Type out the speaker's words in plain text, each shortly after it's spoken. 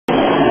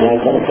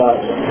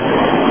CARB.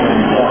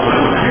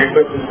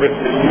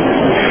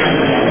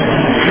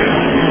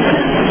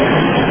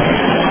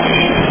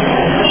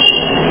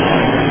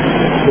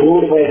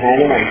 Food by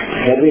animals,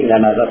 having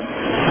another.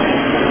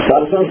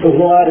 Persons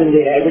who are in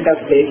the habit of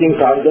taking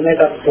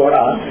carbonate of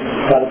soda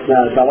for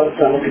our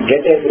stomach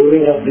get a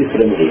proving of this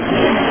remedy.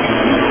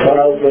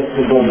 Soda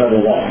ఉపయోగిస్తుంటారు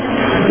కదా,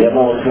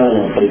 ఏమో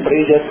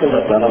prepare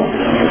చేస్తుంటారు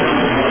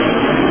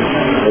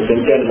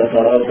తింటారు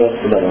soda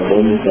ఉపయోగిస్తున్నారు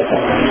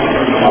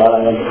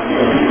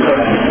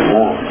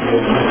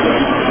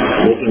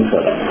baking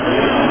soda.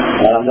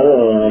 వాళ్ళందరూ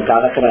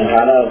కాల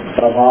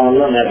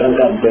ప్రభావంలో నేత్రం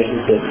కార్బ్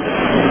పేషెంట్స్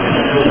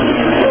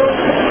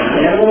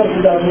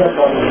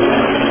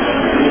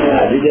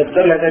అది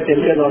చెప్తారు, లేదా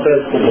తింటే నోట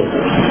వేసుకుంటారు.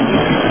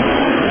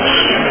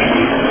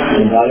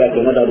 బాగా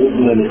తిన్నది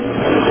అడుగుతుందని.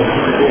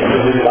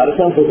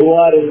 Persons who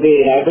are in the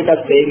habit of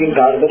taking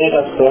carbonate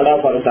of soda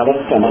for our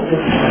stomach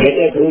get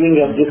a proving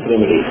of this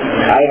remedy.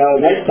 I have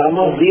met some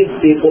of these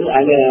people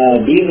and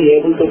been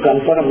able to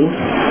confirm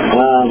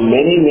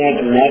many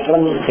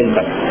NATRUM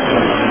symptoms.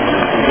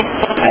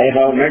 I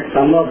have met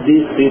some of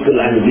these people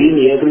and been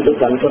able to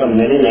confirm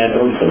many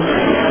NATRUM symptoms.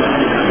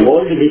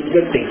 Old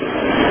dyspeptics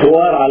who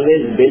are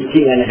always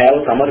belching and have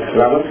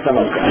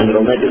stomach and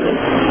rheumatism.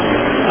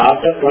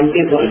 After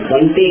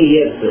 20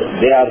 years,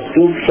 they are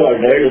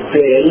stoop-shouldered,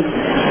 pale,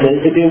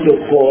 sensitive to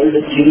cold,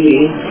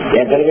 chilly,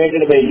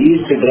 aggravated by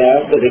yeast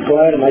draft,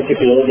 require much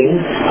clothing,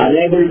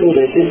 unable to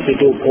resist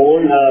to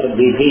cold or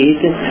the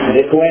heat,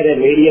 require a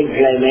medium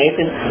climate,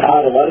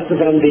 or worse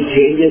from the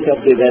changes of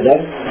the weather.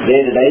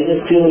 Their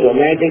digestive,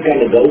 rheumatic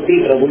and gouty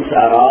troubles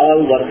are all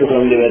worse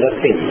from the weather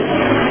changes.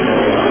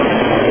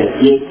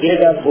 A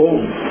state of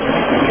home,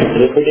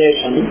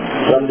 trepidation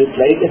from the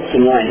slightest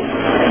noise,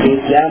 the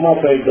slam of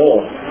a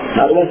door,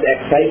 nervous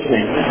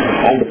excitement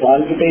and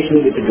palpitation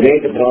with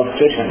great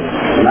prostration,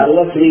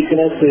 nervous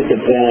weakness with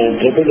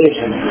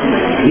trepidation,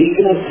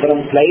 weakness from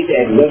slight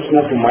exertion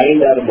of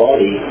mind or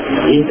body,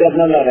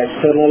 internal or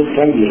external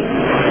trembling.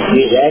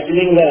 The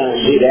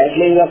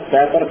rattling of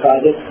paper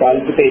causes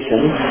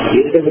palpitation,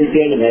 irritability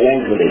and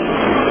melancholy.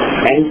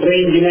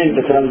 Estrangement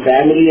from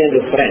family and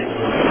friends.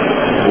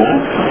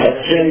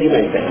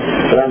 Estrangement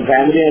from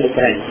family and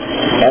friends.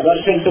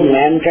 Aversion to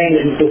mankind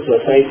and to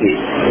society,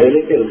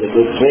 relatives,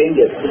 to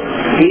strangers.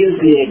 Feels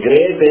a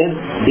great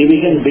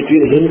division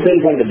between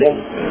himself and them.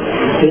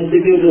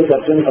 Sensitive to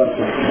certain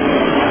persons.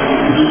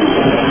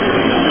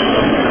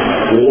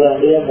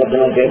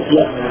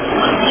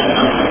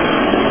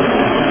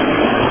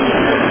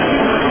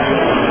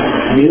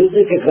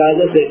 Music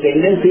causes a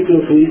tendency to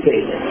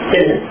suicide.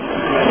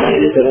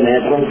 It is a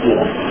natural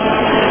flow.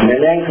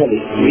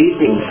 Melancholy,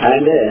 weeping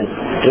and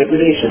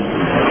trepidation.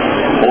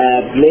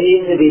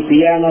 Playing the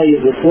piano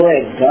is so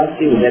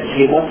exhausting that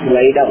she must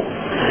lie down.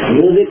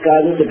 Music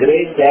causes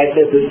great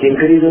sadness which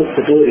increases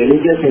to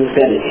religious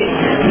insanity.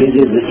 This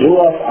is true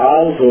of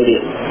all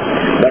sodium,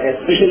 but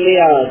especially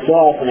so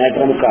of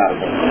NATRUM CARB.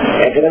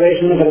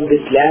 Aggravation from the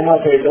slam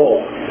of a door,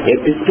 a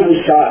pistol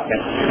shot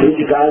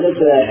which causes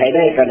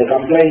headache and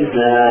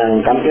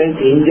complaints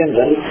in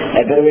general,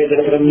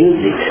 aggravated from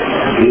music.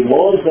 The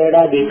more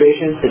soda the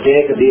patients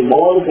take, the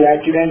more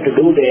flatulent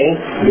do they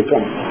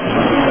become.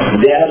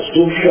 They are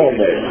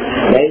stoop-shouldered.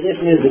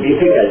 Digestion is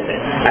difficult,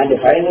 and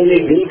finally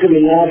milk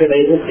will not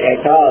digest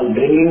at all,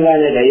 bringing on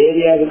a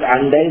diarrhea with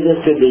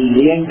undigested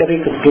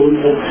enteric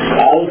stools.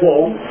 Also,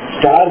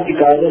 starch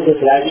causes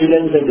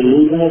flatulence and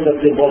looseness of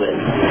the bowel.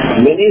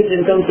 Many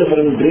symptoms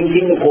from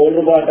drinking cold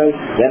water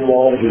when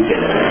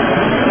overheated.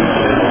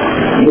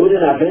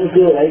 Urine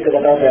offensive like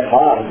that of a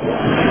horse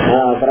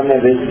from a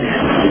village.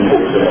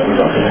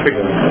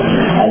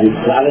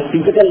 That is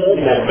typical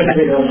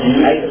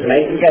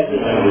nitric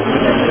acid.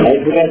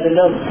 Nitric acid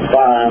is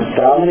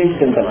prominent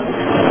symptom.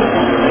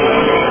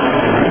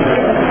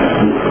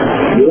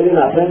 Urine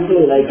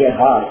offensive like a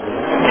horse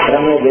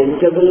from a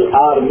vegetable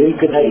or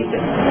milk diet.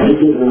 It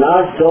is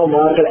not so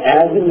marked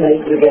as in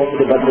nitric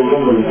acid but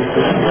resembles.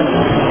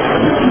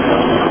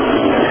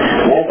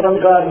 NATRUM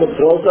CARB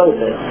throws out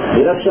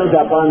eruptions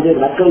upon the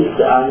knuckles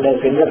and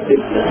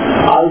fingertips.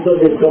 Also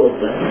the throat.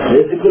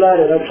 Vesicular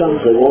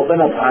eruptions open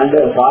up and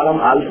form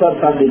ulcers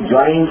on the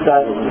joints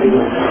or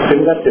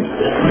fingertips.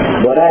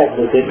 Borax,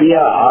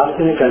 sepia,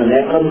 arsenic and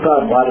NATRUM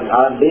CARB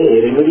are the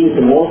remedies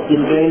most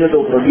inclined to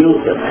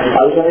produce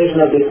ulceration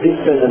of the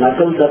tips and the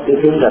knuckles of the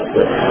fingers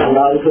and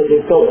also the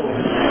toes.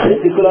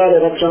 Vesicular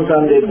eruptions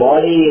on the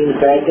body in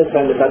patches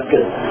and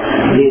circles.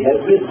 The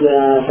herpes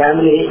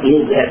family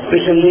is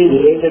especially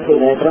related to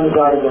NATRUM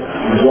CARB,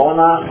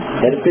 zona,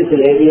 herpes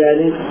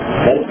labialis,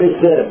 herpes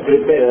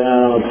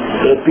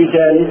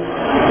pepitalis,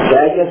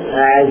 patches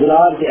as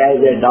large as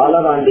a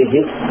dollar on the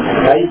hips,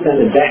 thighs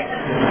and back.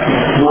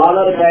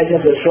 Smaller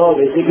patches show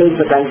vesicles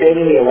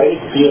containing a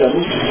white serum,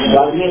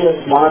 burning,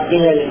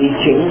 smarting and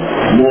itching,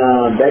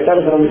 better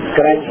from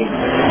scratching.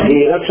 The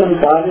eruption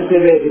passes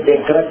away with a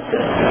crust,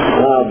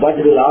 but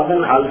will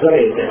often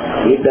ulcerate.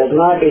 It does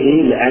not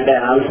heal and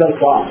an ulcer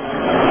forms.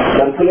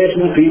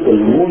 Circulation people,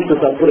 wounds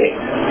separate,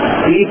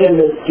 feet and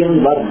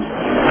skin burn,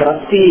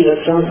 crusty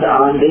erosions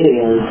on the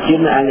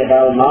skin and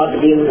have not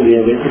been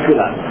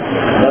vesicular.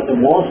 But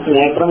most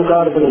natrum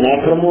carb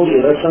natrum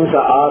erosions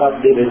are of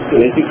the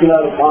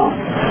vesicular form,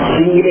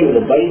 tingling,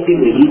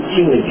 biting,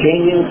 itching,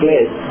 changing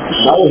place,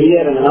 now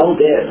here and now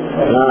there,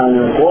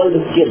 cold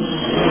skin,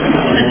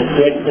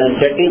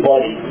 sweaty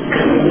body,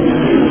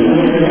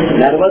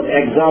 nervous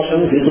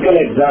exhaustion, physical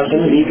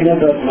exhaustion,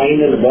 weakness of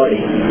mind and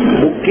body.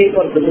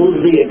 Bookkeepers lose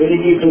the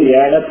ability to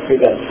add up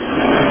figures.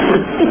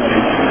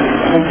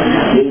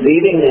 In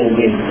reading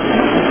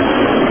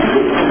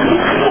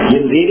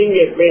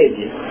a page,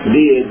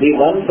 the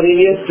one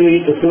previous to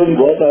it soon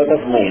goes out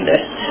of mind.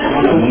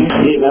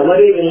 The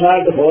memory will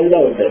not hold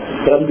out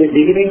from the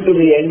beginning to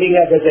the ending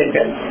of a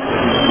sentence.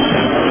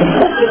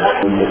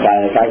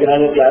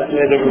 Kakinada class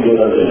లేటప్పుడు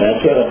చూడాలి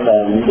natural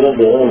ముందు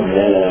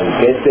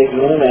case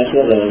taking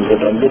natural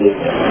Trump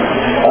చెప్పాను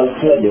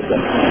first లో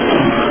చెప్పాను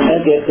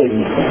case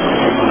taking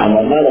ఆ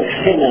మర్నాడు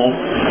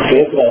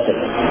case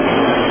రాశాడు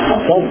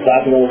మొత్తం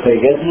 30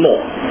 కేసుల్లో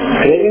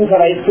craving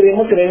for ice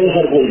cream, craving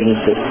for cool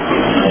drinks,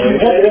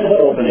 craving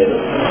for open air.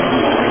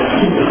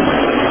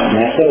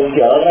 Natural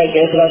ఎవరైనా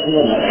కేసు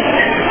రాసిందన్నారు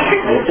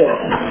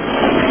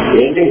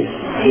ఏంటి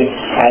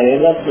ఆయన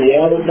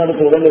ఏమడుగుతున్నాడు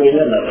చూడండి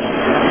వెళ్ళన్నారు.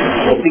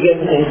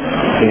 ఒత్తికేసి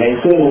ఐస్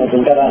క్రీమ్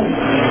తింటారా?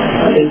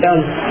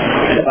 తింటాను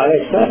అంటే బాగా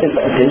ఇష్టం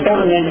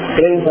తింటాను నేను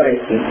క్రేవింగ్ ఫర్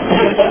ఐస్ క్రీమ్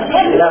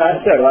ఇలా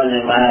రాస్తాడు. వాళ్ళని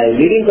మా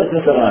రీడింగ్కి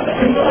వచ్చేస్తారు అన్నమాట.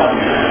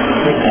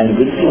 ఆయన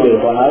గురించి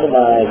కొన్నాడు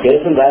మా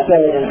కేసులు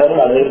రాసేవాళ్ళంటారు,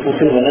 వాళ్ళ దగ్గర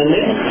కూర్చొని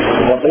వినండి,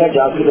 కొత్తగా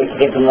జాబ్కి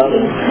పెట్టుకుంటున్నారు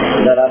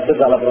ఇలా రాస్తే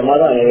చాలా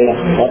ప్రమాదం.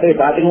 మొత్తం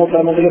స్టార్టింగ్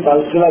 30 మందికి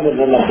పాజిటివ్ గా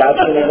ఉంటున్నారు,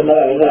 క్లాస్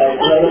ఉంటున్నారు, అవన్నీ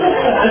రాస్తున్నారు.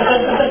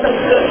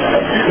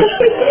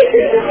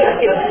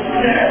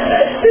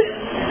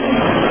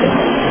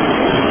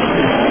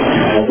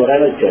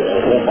 కూరగాయలు వచ్చాడు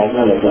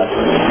పట్టణాలు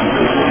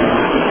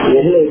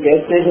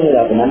కేసు స్టేషన్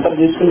కాదు నెంబర్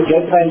తీసుకుని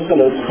కేసు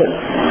రాయించుకొని వచ్చాడు.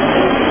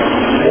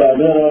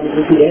 అభినవాడు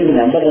ఏంటి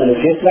నెంబర్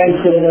కేసు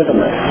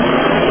రాయించుకోలేదన్నారు.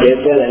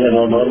 కేసు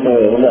నోర్మల్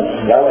ఉండాలి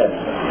కావాలి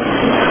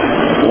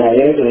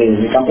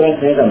ఏంటి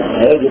కంప్లైంట్స్ ఏంటన్నా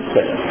ఏదో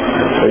చెప్తాడు.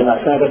 ఇది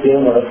నష్టంగా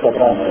తీరం వడొస్తా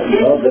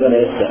దూరం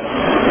వేస్తాను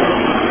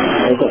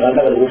గంట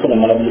అక్కడ కూర్చొని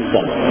మనం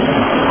చూస్తాను.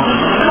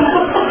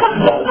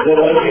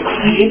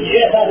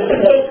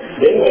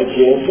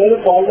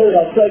 వాళ్ళు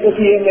రస్తాకి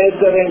సీఎం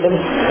వేస్తారేంటి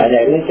అది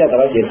అడిగించి ఆ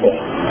తర్వాత చెప్పారు.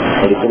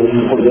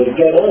 ఇప్పుడు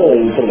దొరికారు,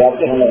 ఇప్పుడు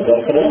కాకపోతే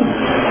దొరకరు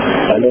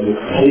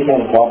ఆయన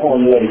కోపం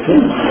ఉంది వాడికి.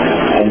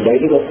 ఆయన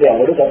బయటకు వస్తే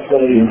ఎవరు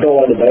తప్పుకోలేదు, ఇంట్లో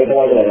వాళ్ళు బయట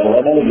వాళ్ళు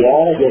ఎవరైనా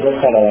జ్ఞానం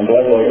చేసేస్తాడు. అలాంటి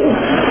వాడు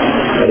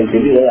వాడికి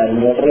తెలియదు. ఆయన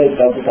మూటలో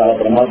కాబట్టి చాలా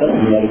ప్రమాదం.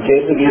 మరి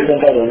కేసు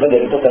గీసుకుంటే అది ఉండదు,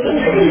 వెళ్ళిపోతాడు.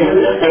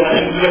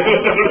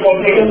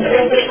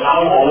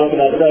 ఆయనకు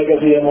నచ్చాక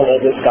సీఎం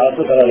కాదు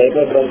తన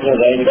లేకపోతే వచ్చిన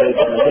ఆయన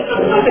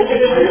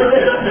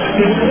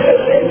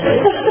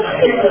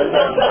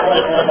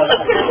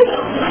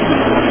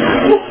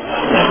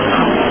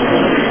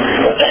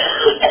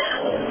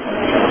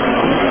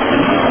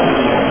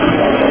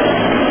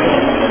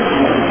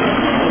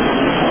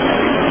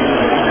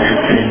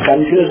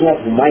confusion of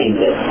mind.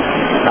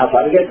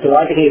 Forgets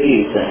what he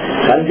reads.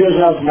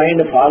 Confusion of mind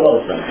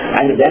follows,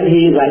 and then he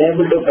is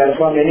unable to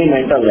perform any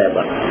mental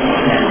labor.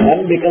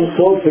 One becomes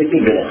so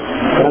fatigued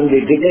from the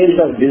details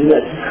of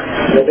business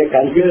that a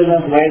confusion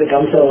of mind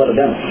comes over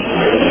them.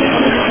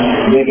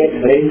 They get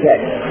brain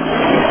fat.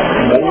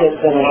 పని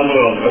చేస్తాను,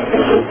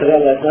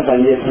 పుస్తకాలు వేస్తున్నా,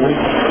 పని చేస్తున్నా,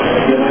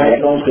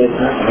 accounts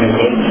చేస్తున్నా,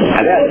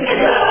 అదే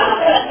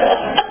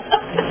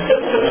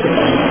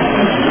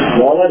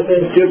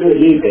oversensitive to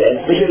heat,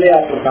 especially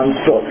after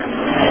sunstroke.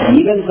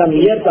 Even some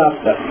years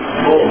after,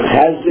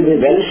 has to be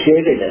well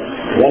shaded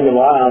when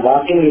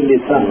walking in the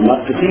sun,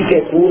 must seek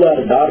a cool or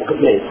dark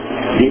place.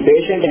 The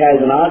patient has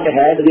not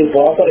had the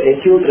proper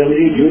acute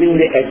remedy during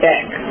the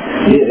attack.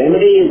 The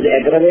remedy is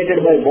aggravated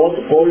by both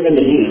cold and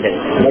heat,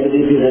 but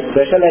this is a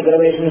special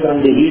aggravation from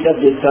the heat of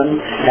the sun.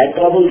 Head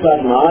troubles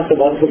are not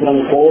worse from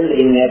cold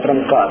in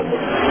NATRUM CARB.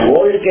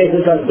 Old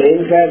cases are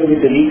brain fag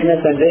with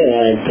weakness and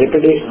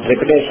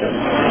trepidation.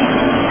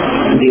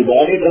 The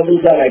body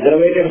troubles are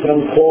aggravated from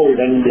cold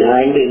and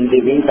in the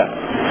winter.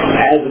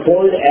 As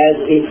cold as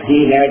if he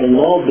had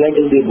no blood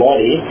in the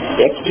body,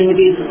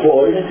 extremities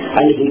cold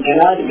and he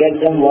cannot get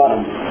them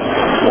warm.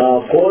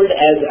 Cold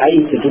as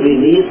ice to the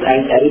knees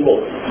and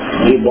elbows.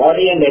 The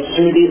body and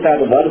extremities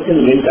are worse in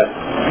winter,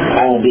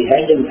 the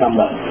head in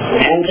summer.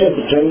 Anxious,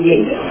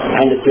 trembling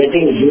and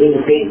sweating during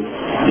pain.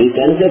 The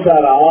senses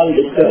are all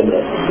disturbed.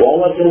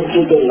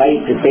 Oversensitive to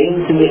light,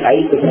 pains in the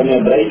eyes from a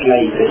bright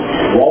light.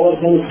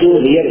 Oversensitive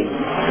hearing.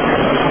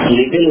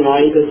 Little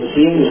noises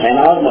seem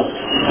enormous,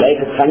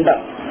 like thunder.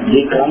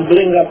 The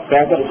crumbling of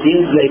paper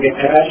seems like a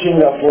crashing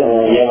of a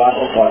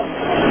waterfall.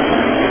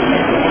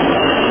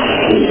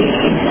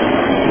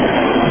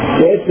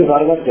 Taste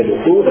forwarded,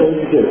 too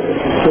sensitive,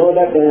 so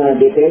that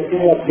the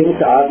tasting of things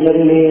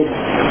ordinarily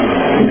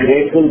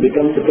grateful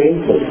becomes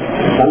painful.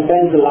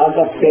 Sometimes loss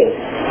of taste.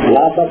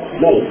 Loss of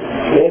smell,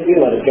 hay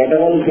fever,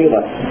 catarrhal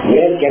fever.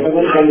 Where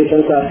catarrhal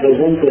conditions are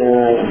present,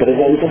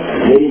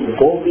 there is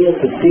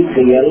copious thick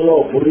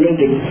yellow purulent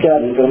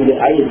discharge from the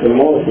eyes,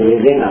 nose,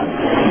 vagina.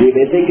 The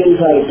vesicles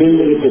are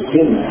filled with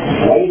thin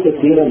white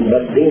serum,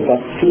 but they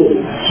pustules.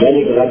 When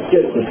it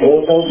ruptures,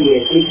 throws out a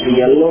thick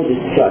yellow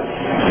discharge.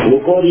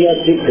 Leukorrhea,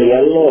 thick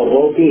yellow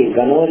ropey.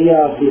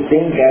 Gonorrhea of the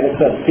same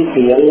character, thick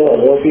yellow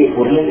ropey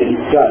purulent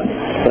discharge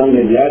from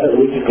the bladder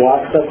which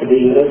clogs up the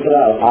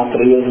urethra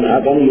after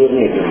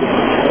urinating.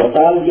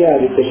 Pathologia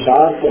with a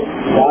sharp,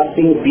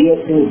 starting,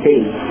 piercing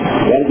pain.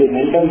 When the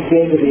mental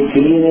state, the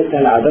chilliness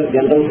and other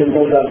general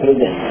symptoms are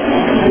present.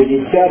 The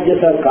discharges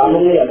are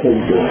commonly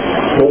offensive.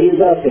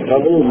 Coryza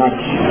trouble much.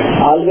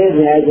 Always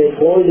has a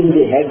cold in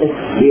the head.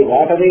 The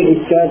watery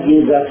discharge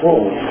is at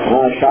home,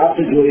 short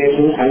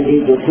duration, and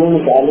is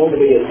soon followed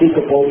by a thick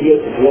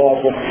copious flow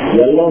of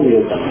yellow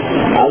mucus.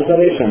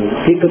 Ulceration,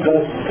 thick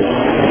crust,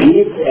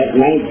 sleeps at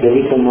night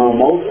with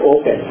mouth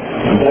open.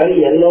 Dry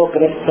yellow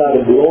crusts are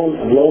blown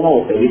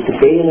out with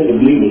pain and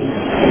bleeding.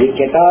 The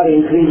catarrh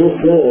increases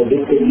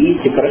with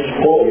each crush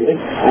cold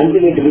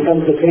until it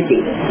becomes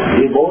fatigue.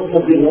 The bones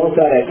of the nose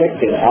are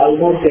affected,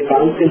 almost a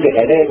constant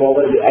headache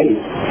over the eyes.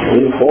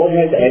 In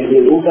forehead at the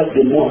root of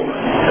the nose,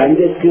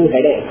 congestive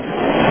headache.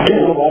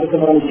 Also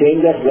from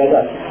change of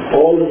weather,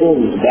 cold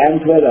rooms,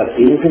 damp weather,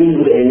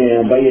 increased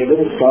by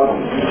every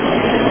storm.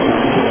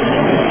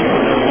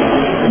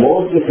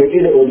 Most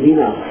fetid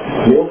vagina,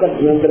 mucous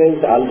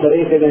membranes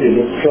ulcerated and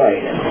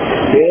destroyed.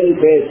 Pale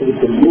face with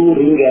blue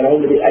ring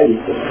around the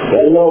eyes,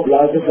 yellow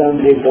blotches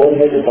on the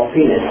forehead,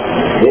 puffiness.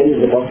 There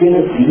is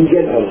puffiness in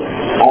general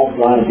of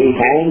the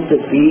hands,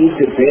 feet,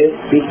 face,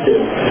 feet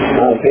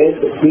of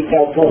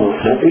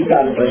natric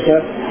and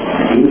pressure,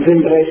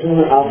 infiltration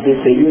of the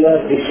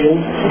cellular tissue,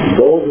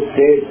 those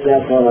states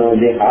of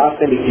the heart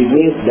and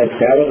kidneys that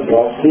favor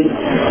dropsy,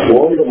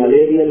 old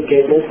malarial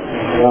cases,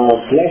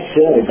 flesh,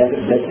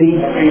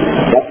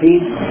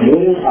 duffy,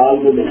 urine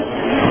albuminous.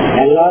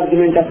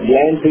 Enlargement of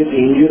glands with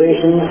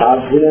induration,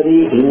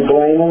 axillary,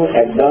 inguinal,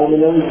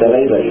 abdominal,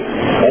 salivary.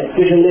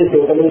 Especially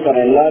suitable for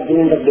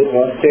enlargement of the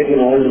prostate in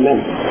old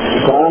men.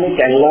 Chronic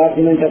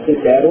enlargement of the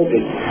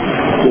parotid,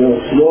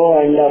 slow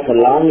and of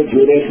long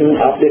duration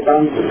of the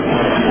tonsil.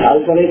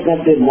 Ulceration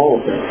of the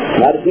mouth,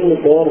 working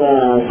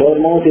sore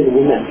mouth in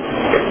women.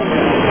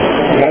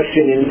 Thrush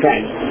in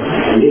infants.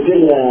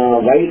 Little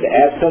white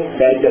abscess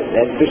patches,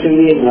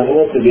 especially in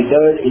nervous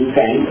withered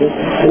infants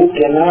who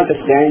cannot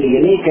stand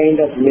any kind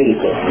of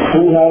milk,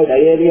 who have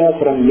diarrhea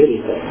from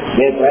milk.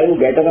 They thrive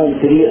better on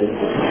cereals.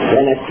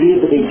 When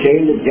asleep, the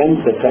child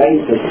jumps,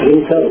 cries,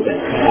 springs out,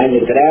 and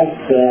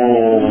grabs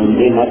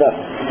the mother.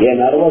 A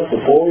nervous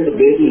cold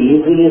baby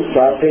easily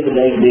started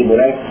like the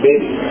Burak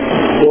baby.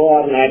 So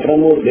are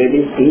NATRUM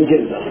babies in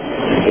general.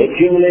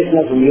 Accumulation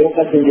of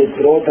mucus in the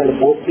throat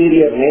and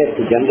posterior hairs,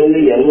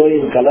 generally yellow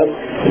in color,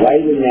 while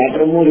in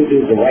NATRUM it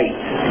is white.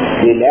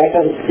 The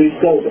latter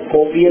spits out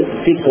copious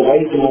thick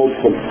white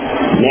mouthful.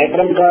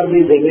 NATRUM CARB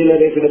is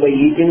ameliorated by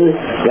eating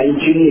when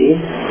chilly.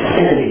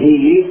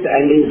 He eats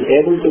and is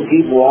able to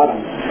keep warm.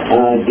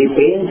 The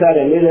pains are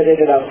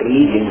ameliorated after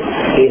eating.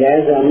 He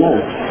has an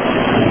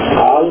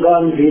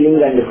all-gone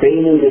feeling and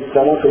pain in the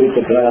stomach which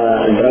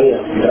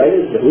drives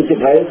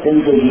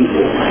him to eat.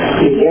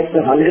 He gets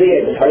hungry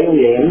at 5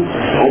 a.m.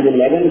 and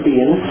 11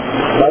 p.m.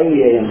 5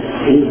 a.m.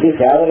 is the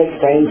favorite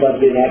time for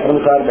the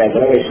NATRUM CARB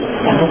aggravation.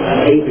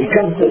 He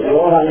becomes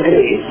so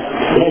hungry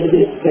at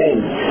this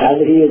time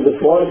and he is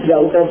forced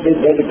out of the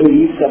bed to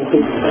eat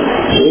something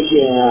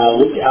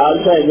which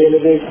also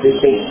ameliorates the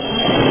pain.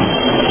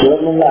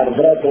 పూర్ణంగా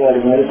అర్ధరాత్రి వారి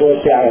మెరుపు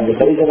వచ్చి ఆ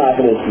విపరీతం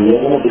ఆకలి వచ్చింది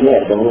ఏమైనా తినే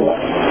అర్థంగా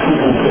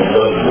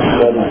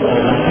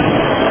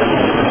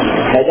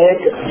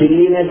headache,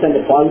 chilliness and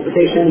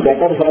palpitation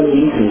better for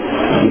eating.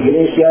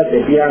 Ignatia,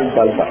 sepia and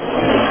sulfur.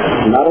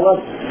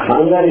 Nervous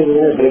hunger in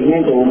a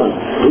pregnant woman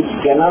who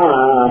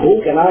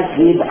cannot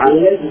sleep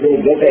unless they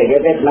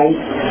get at night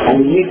and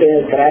eat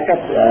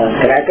crackers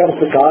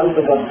called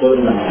for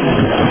purna.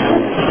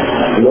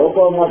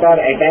 Locomotor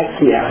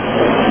ataxia,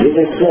 this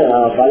is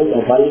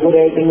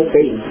fulgurating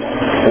pain,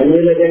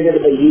 ameliorated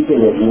by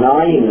eating,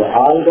 gnawing,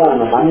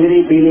 all-gone, hungry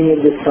feeling in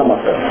the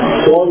stomach,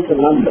 soles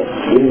numb,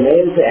 in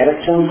males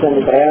erections and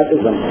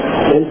priapism,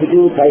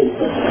 sensitive thighs,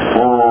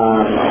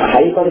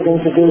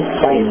 hypersensitive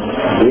spine,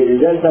 the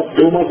result of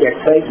too much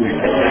excitement,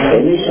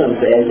 emissions,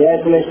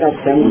 ejaculation of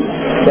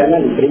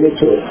semen,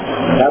 premature,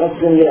 thirst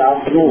in the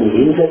afternoon,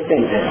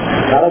 incessant,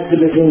 thirst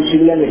between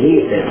chill and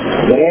heat,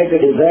 great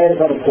desire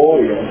for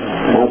cold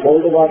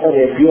water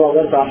a few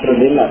hours after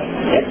dinner,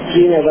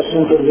 extreme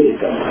aversion to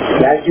milk,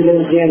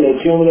 flatulency and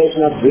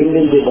accumulation of wind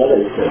in the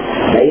bowels,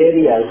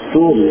 diarrhea,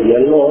 stool,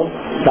 yellow,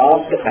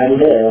 soft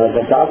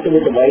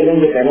with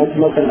violent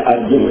tenesmus and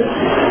urging.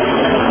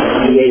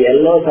 A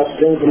yellow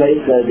substance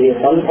like the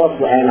pulp of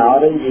an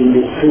orange in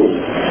the stool,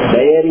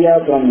 diarrhea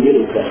from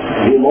milk,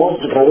 the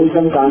most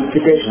troublesome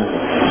constipation,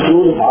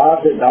 stool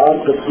hard,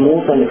 dark,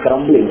 smooth and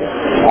crumbling.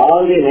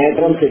 All the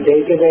natrums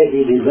take away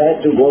the desire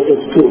to go to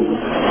stool.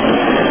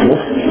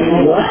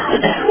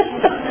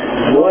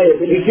 No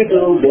ability to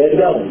bear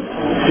down.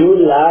 Stool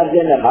large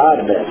and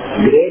hard,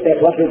 great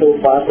effort to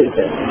pass it.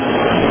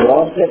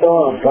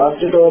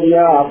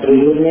 Prostaturia after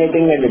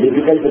urinating and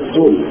difficult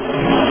stool.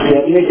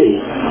 Sterility,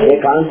 a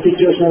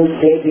constitutional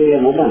state in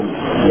a woman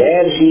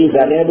where she is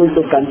unable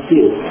to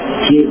conceive.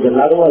 She is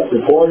nervous,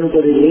 cold to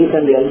the knees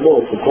and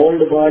elbows,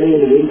 cold body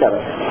in winter,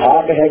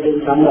 hot head in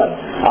summer,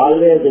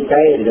 always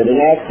tired,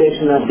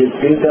 relaxation of the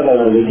sphincter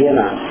or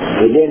vagina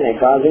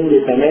causing the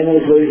seminal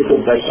fluid to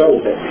gush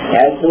out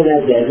as soon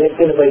as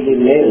ejected by the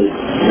male,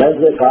 thus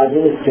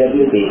causing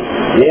sterility.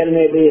 There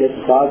may be a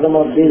spasm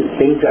of the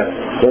sphincter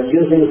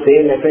producing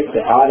same effect,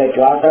 or a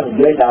clot of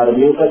blood or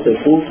mucus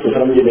shoots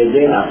from the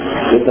vagina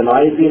with a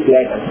noisy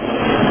flatter.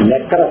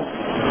 Necrus,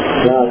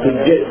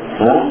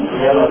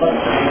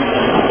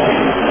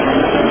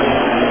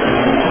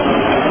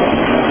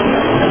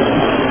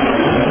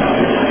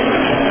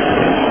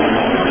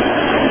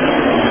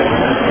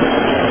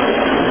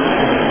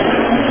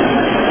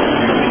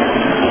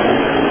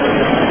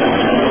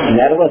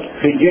 nervous,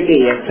 fidgety,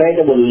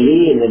 excitable,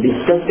 lean,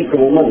 dyspeptic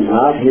woman,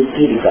 not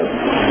hysterical.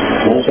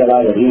 Now shall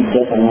I read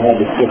this and I have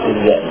discussed it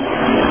there.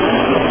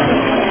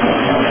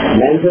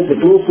 Menses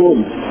too soon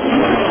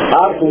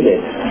or too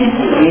late.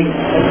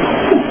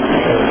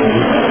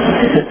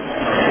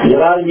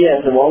 Neuralgia,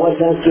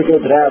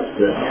 oversensitive drafts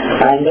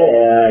and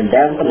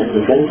dampness,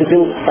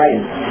 sensitive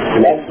spine,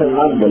 legs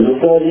numb,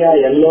 leukorrhea,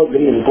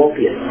 yellow-green,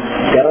 copious,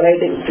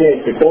 paralytic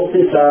state,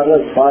 ptosis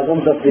or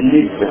spasms of the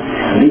lips,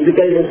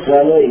 difficult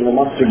swallowing,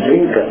 must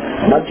drink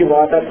much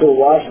water to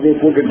wash the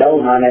food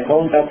down on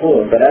account of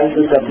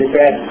paralysis of the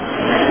fat,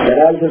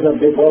 paralysis of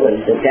the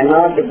bowels,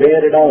 cannot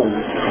bear down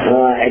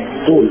at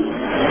stool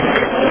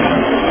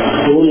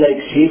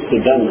like sheep's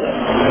dung,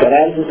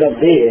 paralysis of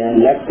the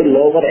left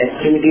lower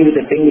extremity with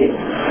tingling,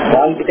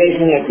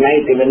 palpitation at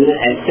night when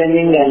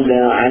ascending and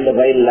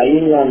while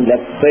lying on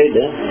left side,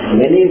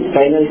 many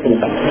spinal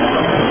symptoms,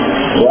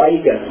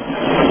 goiter,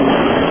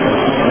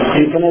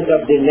 stiffness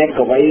of the neck,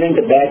 violent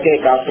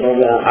backache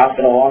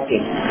after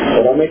walking,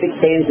 rheumatic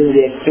pains in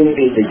the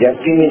extremities,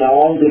 jerking in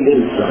all the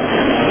limbs,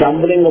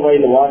 stumbling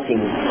while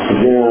walking,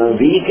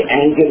 weak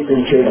ankles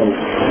in children,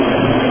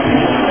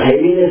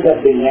 heaviness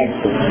of the neck,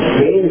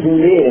 pains in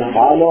the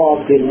hollow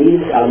of the knees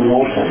or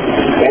motion,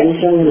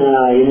 tension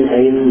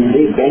in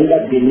the bend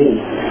of the knee,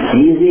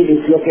 easy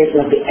dislocation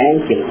of the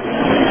ankle,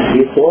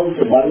 the soles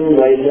burn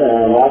while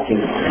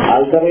walking,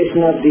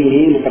 ulceration of the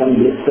heel from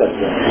blisters,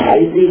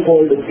 icy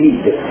cold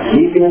feet,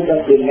 weakness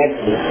of the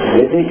legs,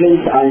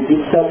 vesicles on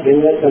tips of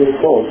fingers and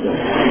toes,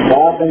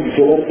 spots and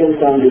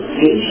tubercles on the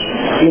skin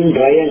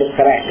dry and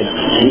cracked,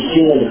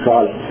 itching and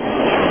swelling.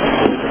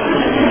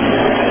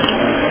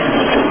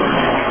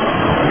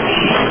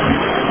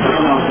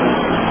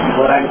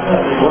 Borax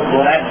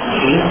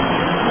is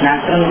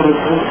natural root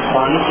to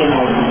chronic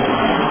emotion.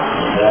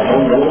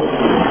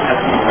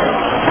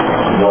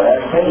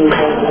 Borax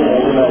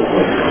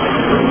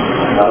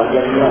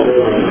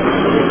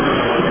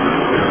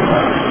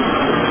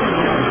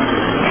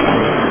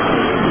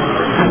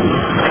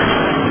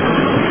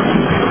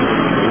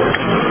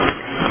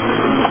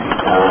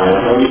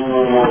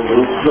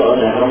groups లో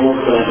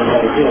నెట్రమోస్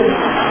అయితే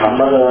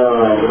number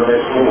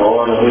 22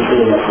 over heat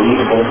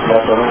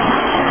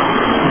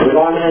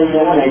predominance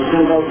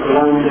extent of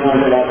predominance on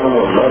the lateral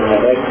also,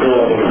 direct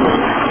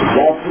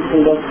gastric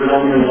field of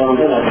predominance on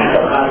the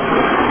lateral.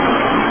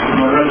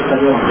 Moral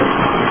study on this.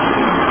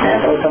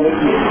 Lateral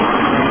committee.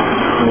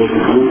 మీకు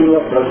grouping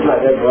of drugs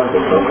అదే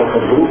advantage. ఒక్కొక్క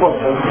group of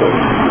drugs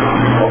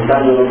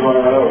ఒకసారి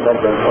చదువుకోవడం ఒకసారి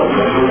చదువుకోవాలి.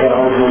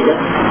 ఏమవుతుందంటే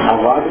ఆ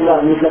వాటిలో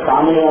అన్నింటిలో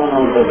కామన్ ఏమైనా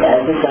ఉంటుంది.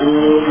 యాసిడ్స్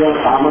అన్నింటిలో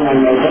కామన్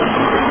అంటే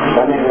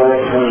దాని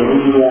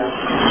ఎనీమియా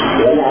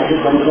ఇవన్నీ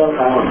యాసిడ్స్ అన్నింటిలో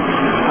కామన్.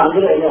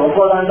 అందులో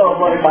ఒక్కో దాంట్లో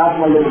ఒక్కొక్క టాప్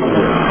మళ్ళీ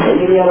ఉంటుంది.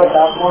 ఎనీమియాలో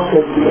టాప్ మోస్ట్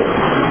ఎస్పీఏ,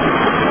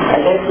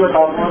 అటాక్స్ లో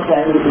టాప్ మోస్ట్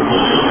యాంగ్రీ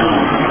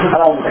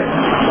అలా ఉంటాయి.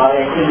 బాగా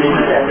ఎక్కువ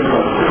చేస్తే యాసిడ్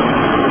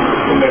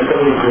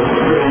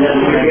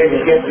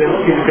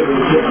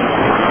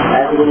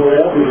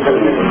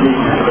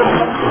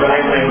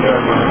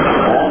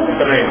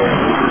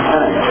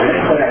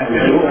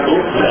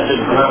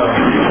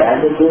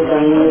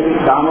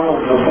కామన్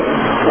అవుతుంటారు,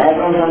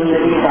 బ్యాక్గ్రౌండ్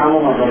అన్నిటికీ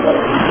కామన్ అవుతుంటారు,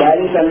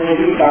 క్యారీస్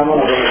అన్నిటికీ కామన్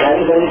అవుతుంది.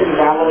 క్యారీస్ అన్నిటికీ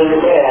కామన్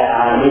ఏంటంటే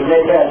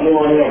నిజైతే అర్లీ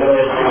మార్నింగ్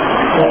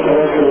ఎక్కడ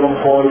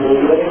కోల్డ్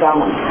ఇవన్నీ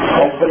కామన్,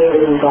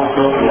 రెస్పిరేటరీ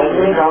ఇన్ఫెక్షన్స్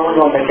ఇవన్నీ కామన్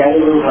గా ఉంటాయి.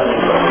 క్యారీస్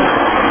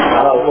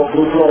అలా ఒక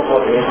గ్రూప్ లో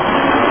ఒక్కొక్కటి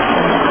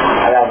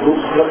అది ఆ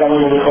గ్రూప్స్ లో కానీ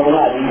వెళ్ళిపోవడం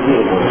అది ఈజీ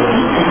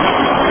అయిపోతుంది.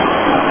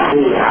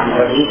 అంత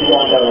వీక్గా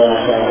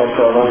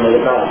చూడడం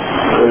లేదా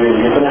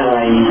చెప్పిన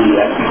ఈ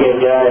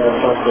అర్టికేరియా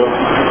రెస్పాన్స్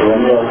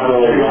ఇవన్నీ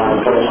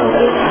అవసరం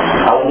ఉంటాయి.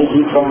 అవన్నీ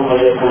తీసుకోవడం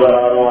ఎక్కువగా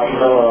రావడం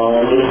అట్లా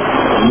అవన్నీ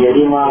ఈ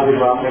ఎడిమా అవి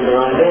బాగుంటుంది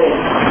అంటే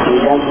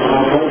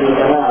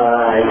దీనికన్నా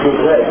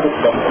ఎక్కువగా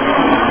ఎఫెక్ట్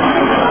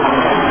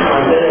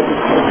అంటే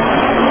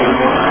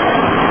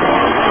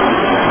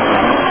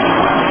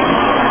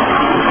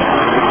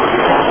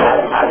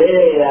అదే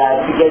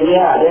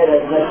అర్టికేరియా, అదే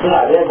రెడ్నెస్,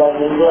 అదే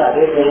బర్నింగ్,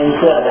 అదే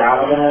పెయిన్స్, అది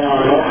ఆరోగ్యంగా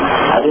ఉండదు.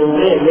 అది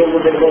ఉంటే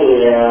ఎగ్జాంపుల్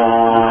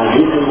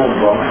హీట్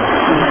ఉందనుకో,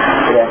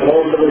 ఎక్కడ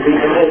ఉంటుంది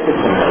హీట్ ఉంటే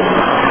ఎఫెక్ట్ ఉంటుంది.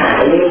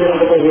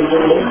 ఎక్కడ హీట్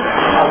ఉంది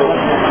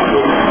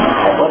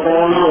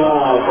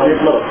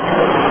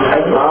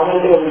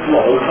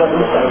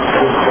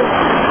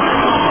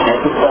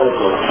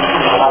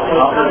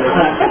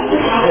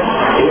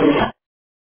That's